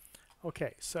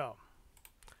 Okay, so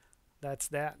that's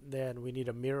that. Then we need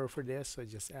a mirror for this, so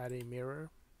just add a mirror.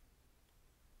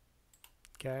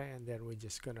 Okay, and then we're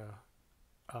just gonna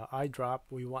eye drop.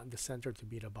 We want the center to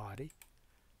be the body,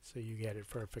 so you get it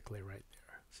perfectly right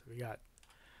there. So we got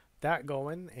that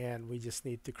going, and we just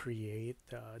need to create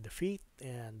the feet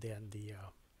and then the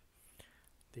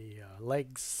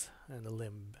legs and the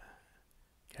limb.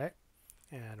 Okay,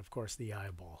 and of course the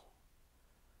eyeball.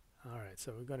 All right,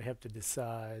 so we're gonna have to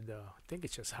decide. I think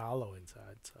it's just hollow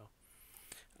inside. So,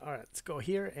 all right, let's go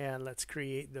here and let's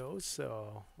create those.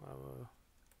 So,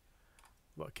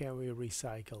 what can we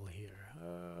recycle here?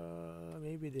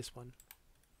 Maybe this one.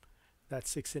 That's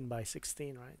 16 by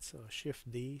 16, right? So Shift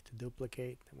D to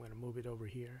duplicate. I'm gonna move it over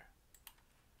here.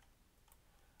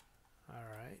 All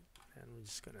right, and we're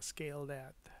just gonna scale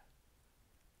that.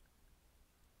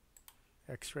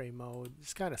 X-ray mode.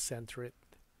 Just kind of center it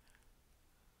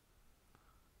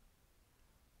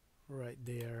right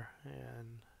there,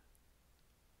 and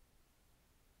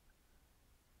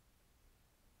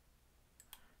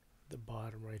the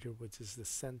bottom right here, which is the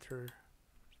center.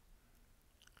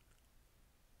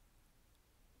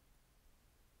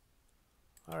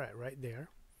 All right, right there.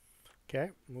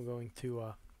 Okay, we're going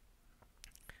to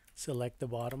select the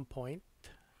bottom point,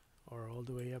 or all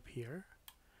the way up here.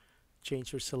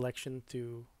 Change your selection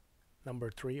to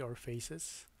number 3, or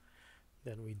faces.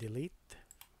 Then we delete.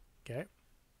 Okay,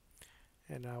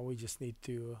 and now we just need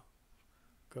to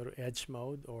go to edge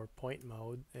mode or point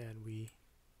mode, and we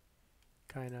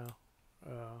kind of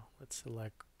let's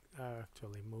select,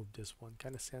 actually move this one,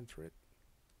 kind of center it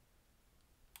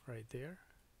right there,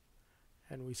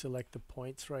 and we select the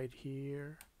points right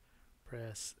here,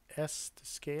 press S to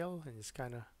scale, and just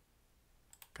kind of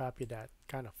copy that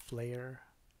kind of flare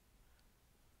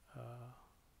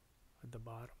at the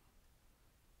bottom.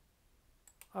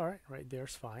 Alright, right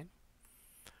there's fine.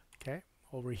 Okay,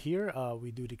 over here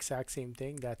we do the exact same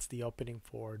thing. That's the opening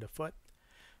for the foot,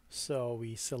 so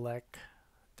we select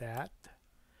that,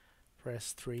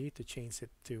 press 3 to change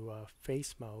it to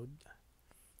face mode.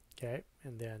 Okay,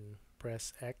 and then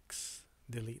press X,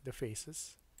 delete the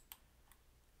faces.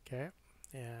 Okay,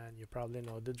 and you probably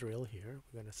know the drill here.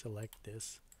 We're going to select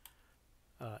this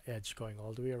edge going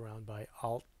all the way around by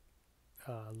Alt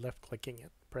left clicking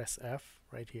it, press F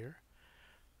right here.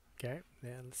 Okay,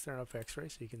 then let's turn off X-ray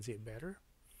so you can see it better.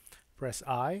 Press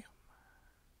I,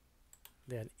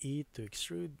 then E to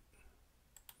extrude,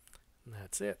 and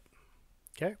that's it.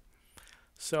 Okay,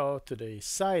 so to the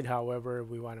side, however,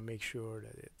 we want to make sure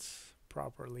that it's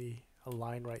properly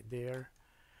aligned right there.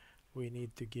 We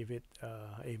need to give it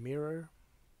a mirror,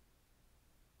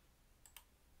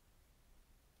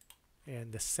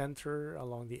 and the center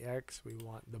along the X, we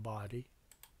want the body,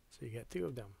 so you get 2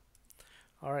 of them.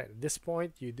 All right, at this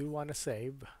point you do want to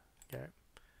save. Okay,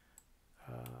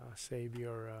 save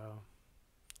your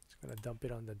just gonna dump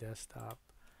it on the desktop.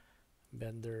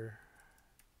 Bender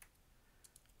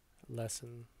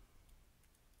lesson.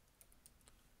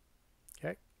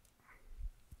 Okay,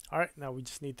 all right, now we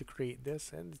just need to create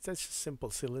this, and it's just a simple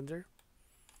cylinder.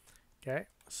 Okay,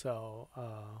 so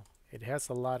it has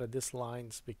a lot of these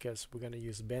lines because we're going to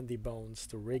use bendy bones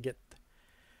to rig it,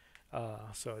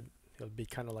 so it'll be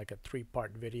kind of like a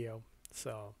 3-part video,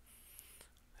 so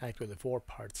actually 4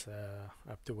 parts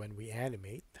up to when we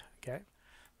animate. Okay,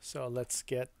 so let's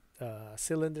get a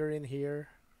cylinder in here,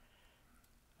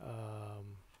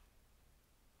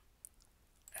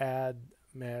 add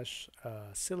mesh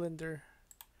cylinder.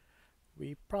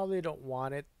 We probably don't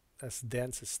want it as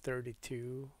dense as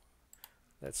 32.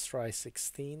 Let's try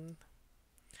 16.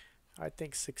 I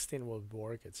think 16 will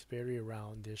work. It's very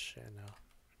roundish, and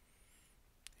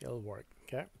it'll work.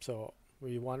 Okay, so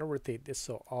we want to rotate this,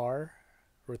 so R,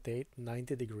 rotate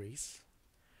 90 degrees,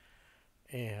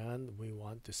 and we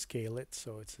want to scale it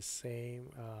so it's the same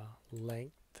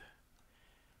length,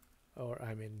 or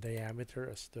I mean diameter,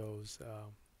 as those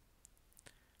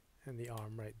and the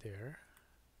arm right there.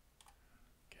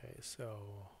 Okay,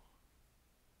 so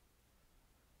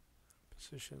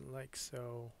position like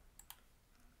so,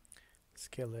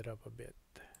 scale it up a bit.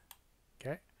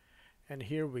 Okay, and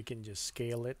here we can just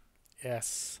scale it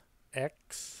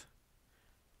SX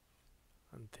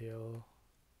until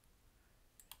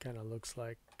it kind of looks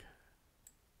like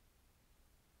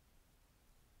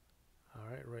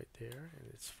Alright, right there, and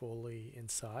it's fully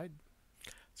inside.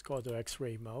 Let's go to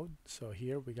X-ray mode. So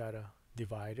here we gotta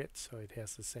divide it so it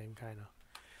has the same kind of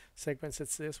segments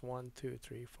as this. 1, 2,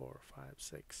 3, 4, 5,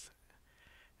 6,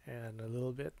 and a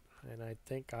little bit. And I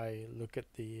think I look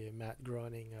at the Matt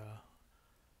Groening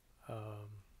um,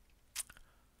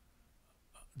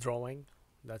 drawing.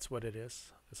 That's what it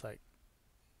is. It's like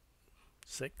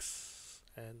 6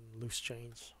 and loose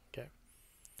change. Okay.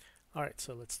 Alright,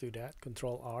 so let's do that.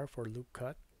 Control R for loop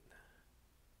cut.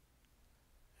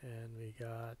 And we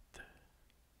got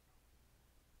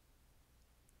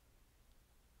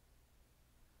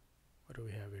what do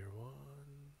we have here? 1,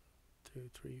 2,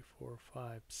 3, 4,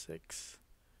 5, 6.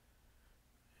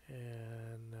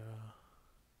 And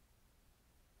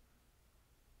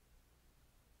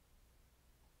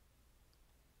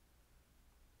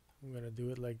I'm gonna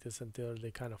do it like this until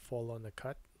they kind of fall on the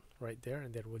cut right there,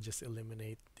 and then we'll just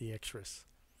eliminate the extras.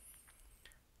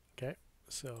 Okay,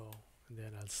 so and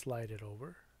then I'll slide it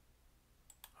over.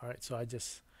 Alright, so I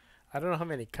don't know how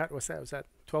many cut was that. Was that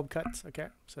 12 cuts? Okay,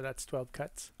 so that's 12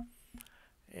 cuts.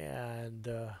 And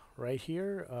right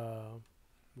here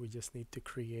we just need to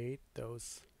create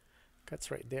those cuts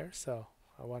right there. So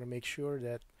I want to make sure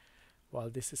that while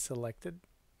this is selected,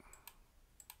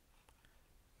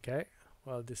 okay,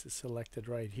 while this is selected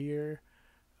right here,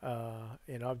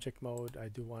 in object mode I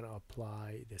do want to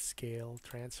apply the scale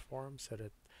transform so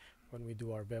that when we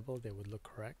do our bevel they would look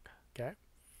correct. Okay,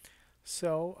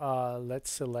 so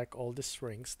let's select all the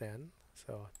strings then.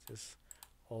 So just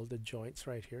all the joints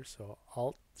right here. So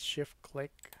Alt Shift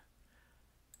click,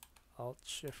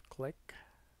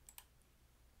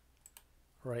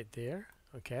 right there.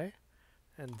 Okay,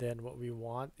 and then what we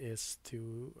want is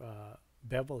to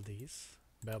bevel these,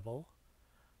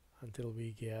 until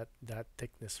we get that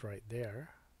thickness right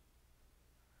there.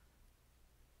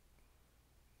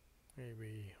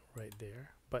 Maybe right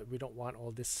there, but we don't want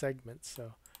all this segment,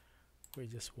 so we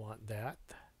just want that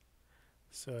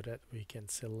so that we can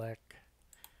select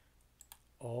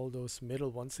all those middle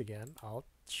ones again. Alt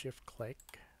Shift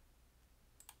click,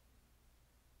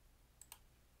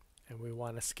 and we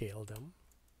want to scale them.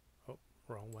 Oh,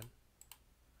 wrong one.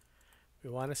 We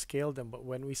want to scale them, but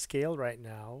when we scale right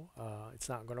now it's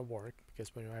not going to work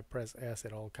because when I press S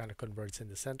it all kind of converts in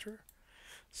the center.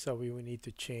 So we will need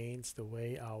to change the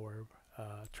way our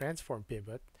transform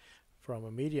pivot from a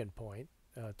median point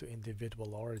to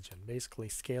individual origin. Basically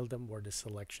scale them where the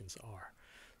selections are.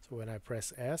 So when I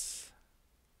press S,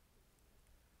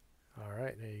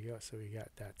 alright, there you go. So we got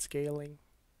that scaling.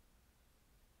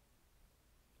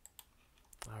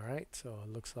 Alright, so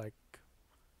it looks like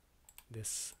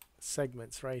this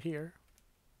segments right here.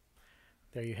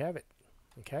 There you have it.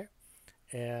 Okay,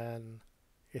 and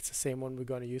it's the same one we're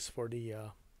going to use for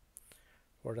the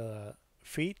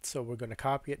feet, so we're going to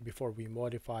copy it before we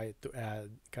modify it to add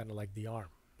kind of like the arm.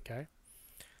 Okay,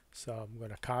 so I'm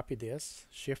going to copy this,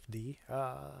 Shift D.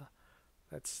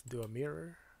 Let's do a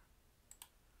mirror.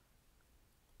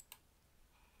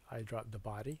 I drop the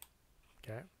body.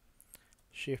 Okay,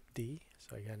 Shift D,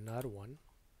 so I got another one.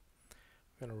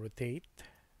 I'm going to rotate.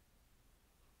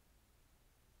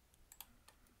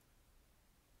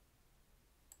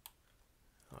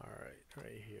 Alright,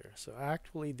 right here. So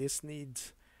actually this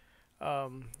needs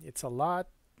it's a lot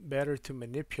better to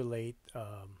manipulate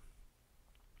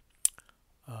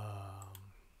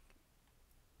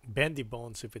bendy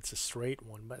bones if it's a straight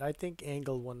one, but I think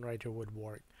angle one right here would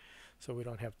work, so we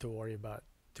don't have to worry about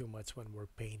too much when we're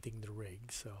painting the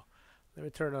rig. So let me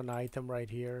turn on item right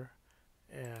here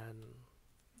and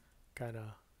kind of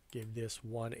give this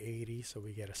 180 so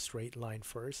we get a straight line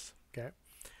first. Okay,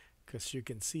 because you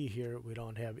can see here we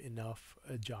don't have enough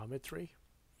geometry.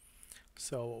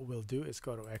 So what we'll do is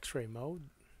go to X-ray mode,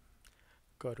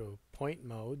 go to point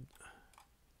mode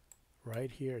right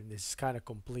here, and this is kind of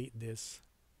complete this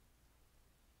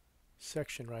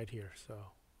section right here, so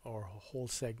or a whole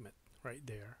segment right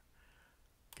there.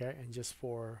 Okay, and just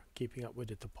for keeping up with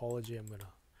the topology I'm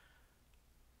gonna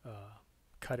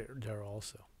cut it there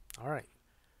also. Alright,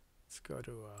 let's go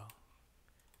to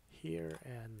here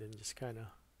and then just kind of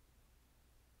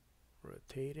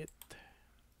rotate it.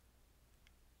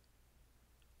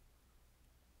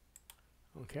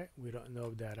 Okay, we don't know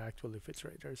if that actually fits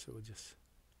right there, so we'll just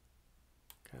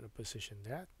kind of position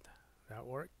that. That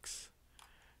works.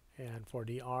 And for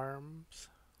the arms,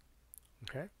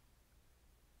 okay.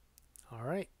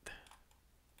 Alright,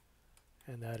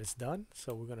 and that is done.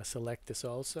 So we're going to select this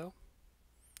also.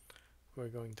 We're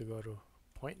going to go to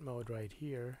point mode right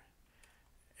here,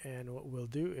 and what we'll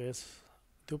do is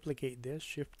duplicate this,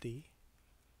 Shift D.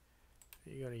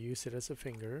 You're going to use it as a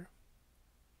finger,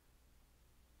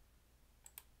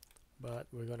 but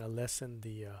we're gonna lessen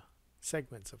the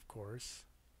segments, of course.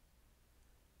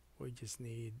 We just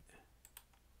need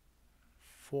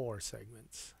 4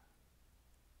 segments.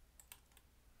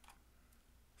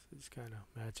 So it's kind of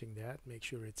matching that. Make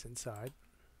sure it's inside,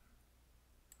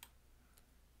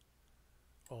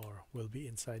 or will be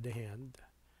inside the hand.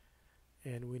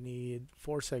 And we need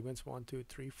 4 segments, 1, 2,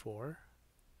 3, 4.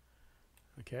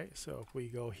 Okay, so if we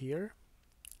go here,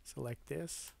 select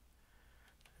this,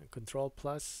 and Control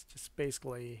plus, just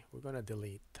basically we're gonna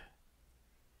delete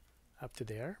up to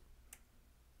there.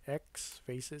 X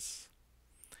faces,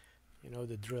 you know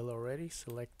the drill already.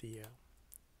 Select the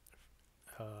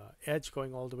edge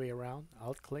going all the way around.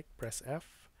 Alt click, press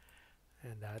F,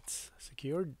 and that's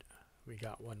secured. We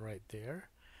got one right there.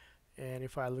 And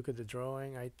if I look at the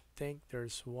drawing, I think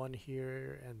there's one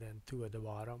here and then 2 at the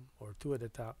bottom or 2 at the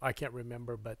top. I can't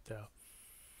remember, but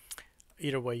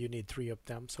either way you need 3 of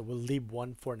them. So we'll leave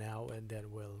 1 for now, and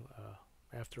then we'll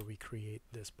after we create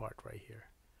this part right here.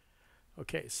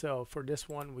 Okay, so for this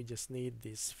one we just need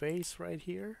this face right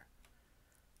here.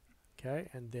 Okay,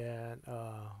 and then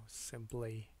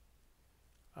simply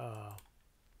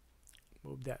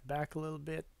move that back a little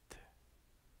bit.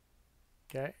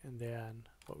 Okay, and then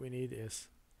what we need is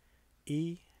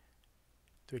E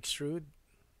to extrude,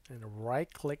 and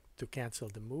right click to cancel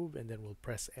the move, and then we'll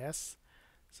press S.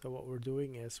 So what we're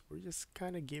doing is we're just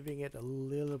kind of giving it a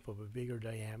little bit of a bigger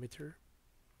diameter.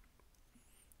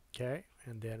 Okay,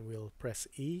 and then we'll press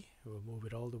E, we'll move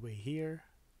it all the way here,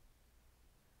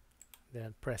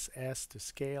 then press S to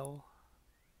scale.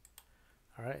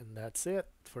 Alright, and that's it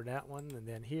for that one. And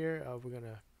then here we're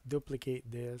gonna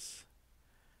duplicate this,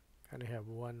 kind of have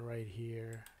one right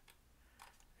here,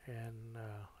 and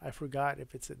I forgot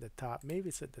if it's at the top. Maybe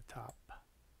it's at the top.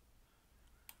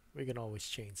 We can always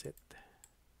change it.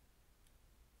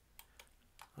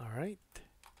 Alright,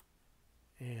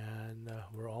 and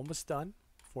we're almost done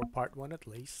for part 1 at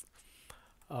least.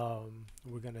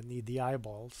 We're gonna need the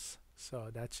eyeballs, so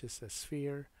that's just a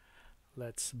sphere.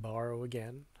 Let's borrow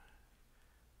again,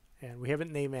 and we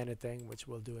haven't named anything, which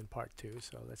we'll do in part 2.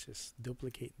 So let's just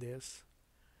duplicate this,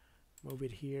 move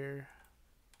it here,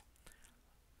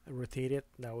 rotate it.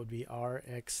 That would be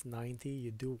RX90.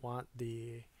 You do want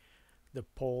the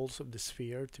poles of the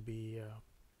sphere to be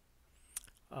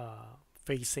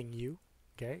facing you.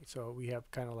 Okay, so we have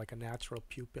kind of like a natural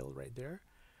pupil right there.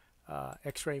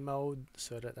 X-ray mode,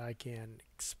 so that I can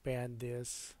expand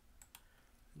this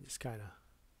and just kind of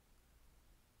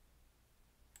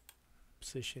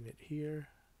position it here.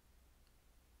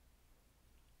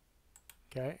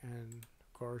 Okay, and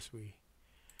of course we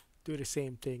do the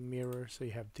same thing, mirror, so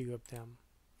you have 2 of them,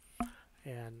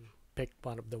 and pick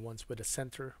one of the ones with a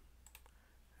center.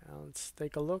 Now let's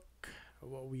take a look at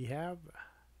what we have,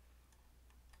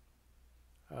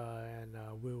 and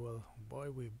we will, boy,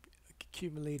 we've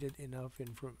accumulated enough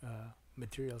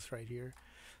materials right here,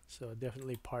 so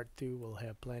definitely part 2 will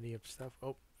have plenty of stuff.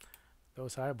 Oh,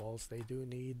 those eyeballs, they do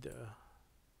need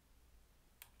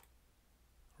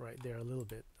right there a little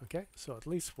bit. Okay, so at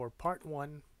least for part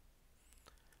 1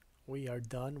 we are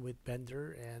done with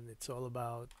Blender, and it's all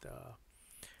about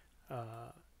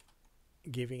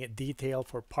giving it detail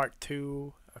for part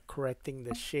 2, correcting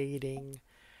the shading,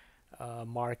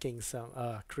 marking some,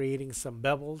 creating some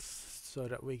bevels so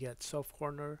that we get soft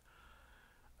corner,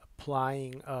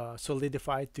 applying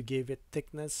solidify to give it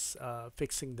thickness,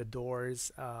 fixing the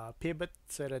doors pivot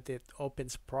so that it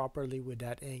opens properly with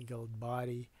that angled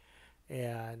body,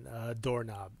 and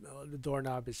doorknob. The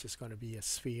doorknob is just going to be a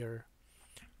sphere.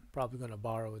 Probably going to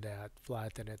borrow that,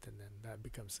 flatten it, and then that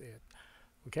becomes it.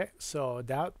 Okay, so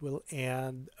that will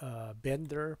end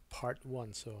Blender part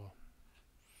 1. So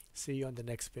see you on the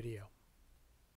next video.